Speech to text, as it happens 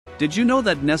Did you know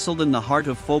that nestled in the heart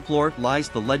of folklore lies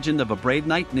the legend of a brave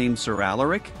knight named Sir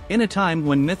Alaric? In a time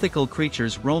when mythical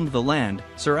creatures roamed the land,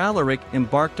 Sir Alaric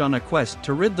embarked on a quest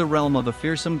to rid the realm of a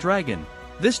fearsome dragon.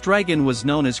 This dragon was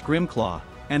known as Grimclaw,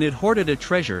 and it hoarded a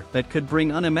treasure that could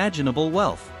bring unimaginable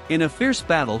wealth. In a fierce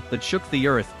battle that shook the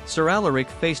earth, Sir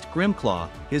Alaric faced Grimclaw,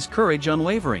 his courage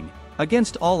unwavering.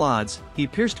 Against all odds, he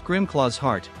pierced Grimclaw's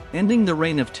heart, ending the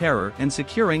reign of terror and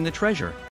securing the treasure.